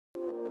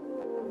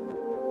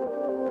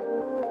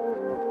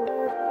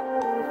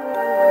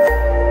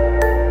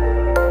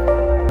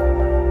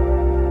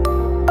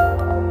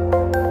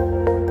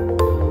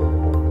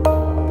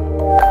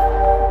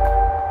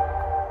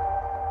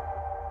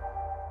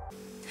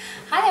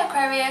Hi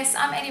Aquarius,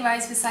 I'm Ellie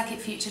with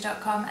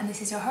PsychicFuture.com and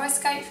this is your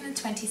horoscope from the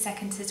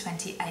 22nd to the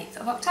 28th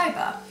of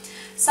October.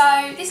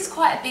 So this is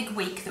quite a big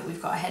week that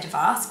we've got ahead of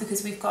us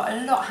because we've got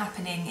a lot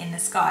happening in the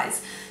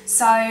skies.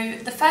 So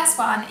the first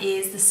one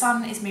is the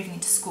sun is moving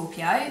into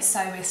Scorpio,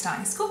 so we're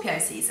starting Scorpio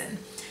season.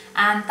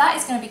 And that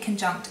is going to be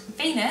conjunct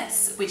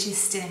Venus, which is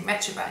still in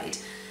retrograde.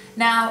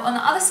 Now on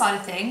the other side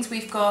of things,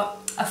 we've got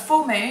a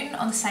full moon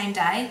on the same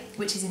day,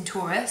 which is in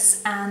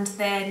Taurus, and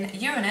then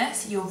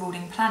Uranus, your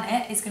ruling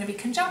planet, is going to be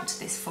conjunct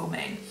this full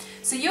moon.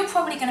 So you're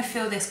probably going to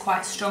feel this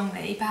quite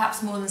strongly,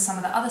 perhaps more than some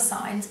of the other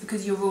signs,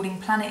 because your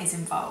ruling planet is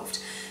involved.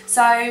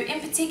 So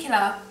in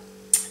particular,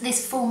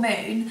 this full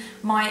moon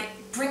might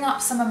bring up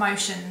some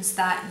emotions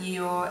that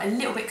you're a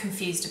little bit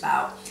confused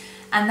about.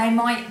 And they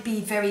might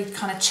be very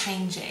kind of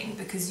changing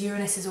because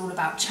Uranus is all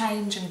about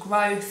change and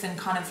growth and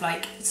kind of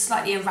like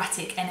slightly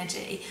erratic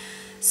energy.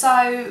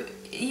 So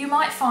you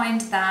might find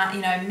that,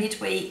 you know,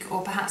 midweek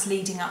or perhaps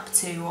leading up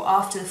to or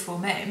after the full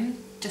moon,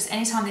 just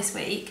any time this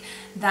week,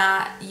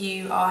 that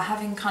you are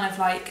having kind of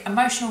like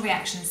emotional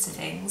reactions to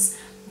things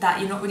that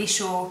you're not really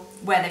sure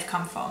where they've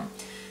come from.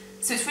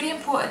 So it's really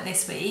important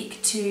this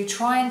week to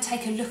try and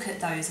take a look at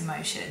those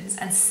emotions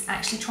and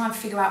actually try and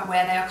figure out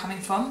where they are coming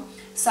from.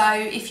 So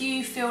if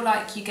you feel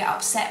like you get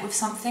upset with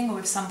something or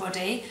with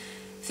somebody,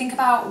 think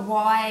about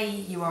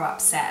why you are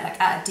upset, like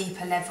at a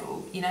deeper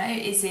level. You know,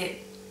 is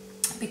it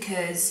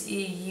because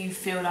you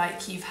feel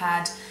like you've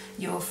had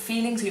your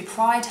feelings or your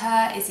pride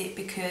hurt? Is it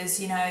because,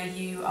 you know,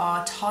 you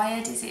are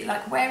tired? Is it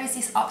like, where is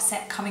this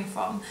upset coming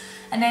from?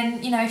 And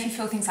then, you know, if you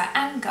feel things like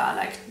anger,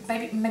 like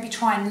maybe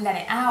try and let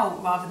it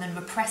out rather than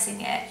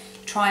repressing it.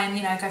 Try and,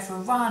 you know, go for a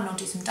run or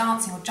do some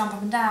dancing or jump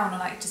up and down or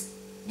like just,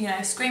 you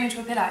know, scream into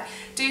a pillow.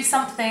 Do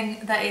something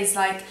that is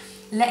like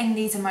letting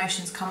these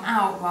emotions come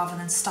out rather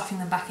than stuffing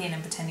them back in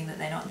and pretending that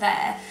they're not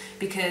there,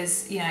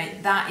 because, you know,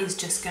 that is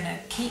just going to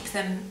keep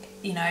them,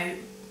 you know,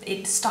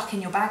 stuck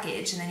in your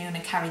baggage, and then you're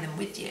going to carry them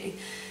with you.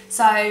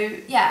 So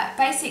yeah,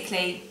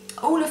 basically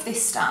all of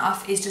this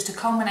stuff is just a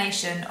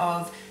culmination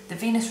of the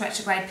Venus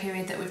retrograde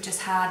period that we've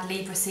just had,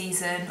 Libra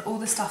season, all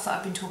the stuff that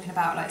I've been talking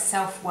about, like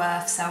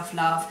self-worth,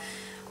 self-love.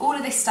 All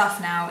of this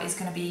stuff now is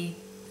going to be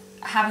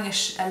having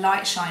a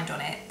light shined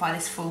on it by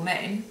this full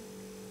moon,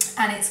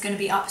 and it's going to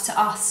be up to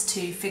us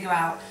to figure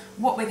out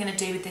what we're going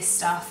to do with this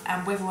stuff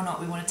and whether or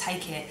not we want to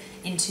take it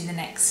into the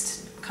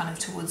next kind of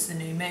towards the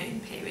new moon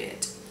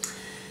period.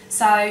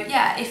 So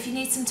yeah, if you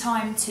need some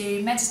time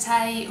to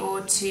meditate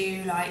or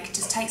to like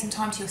just take some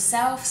time to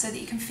yourself so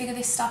that you can figure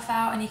this stuff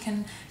out and you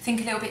can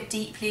think a little bit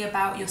deeply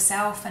about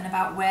yourself and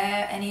about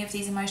where any of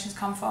these emotions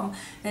come from,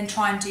 then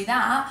try and do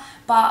that.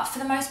 But for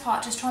the most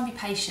part, just try and be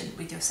patient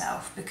with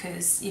yourself,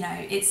 because, you know,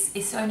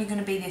 it's only going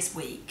to be this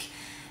week,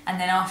 and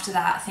then after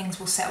that things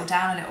will settle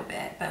down a little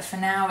bit. But for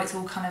now, it's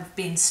all kind of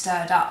being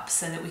stirred up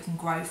so that we can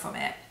grow from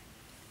it.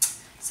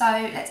 So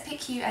let's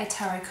pick you a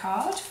tarot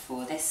card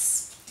for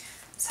this.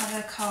 Let's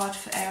have a card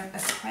for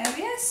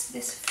Aquarius,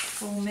 this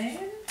full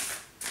moon.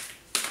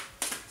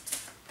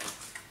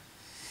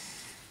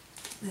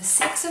 The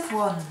Six of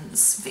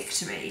Wands,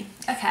 victory.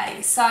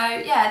 Okay, so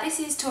yeah, this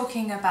is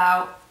talking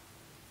about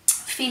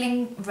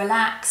feeling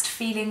relaxed,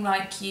 feeling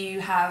like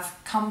you have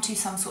come to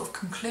some sort of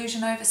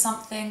conclusion over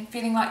something,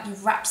 feeling like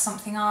you've wrapped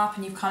something up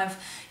and you've kind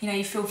of, you know,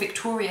 you feel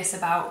victorious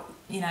about,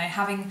 you know,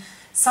 having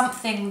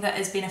something that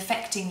has been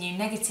affecting you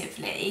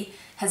negatively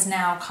has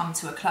now come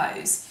to a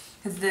close.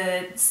 Because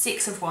the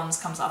Six of Wands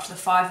comes after the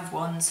Five of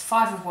Wands.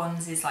 Five of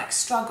Wands is like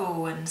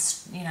struggle and,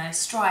 you know,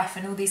 strife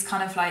and all these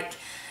kind of like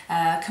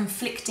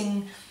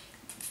conflicting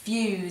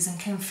views and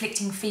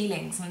conflicting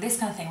feelings and this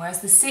kind of thing.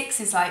 Whereas the Six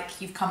is like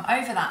you've come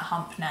over that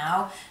hump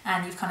now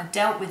and you've kind of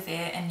dealt with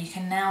it and you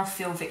can now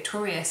feel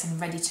victorious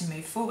and ready to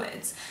move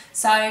forwards.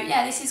 So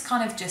yeah, this is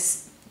kind of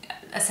just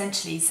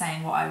essentially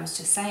saying what I was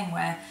just saying,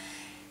 where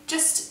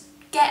just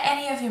get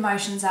any of your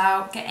emotions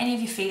out, get any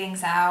of your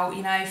feelings out,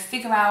 you know,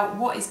 figure out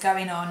what is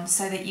going on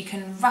so that you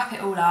can wrap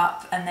it all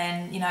up and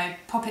then, you know,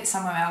 pop it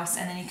somewhere else,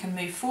 and then you can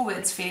move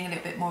forwards feeling a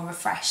little bit more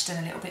refreshed and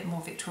a little bit more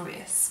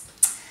victorious.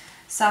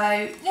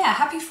 So yeah,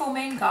 happy full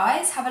moon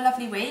guys, have a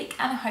lovely week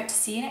and I hope to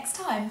see you next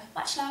time.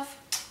 Much love.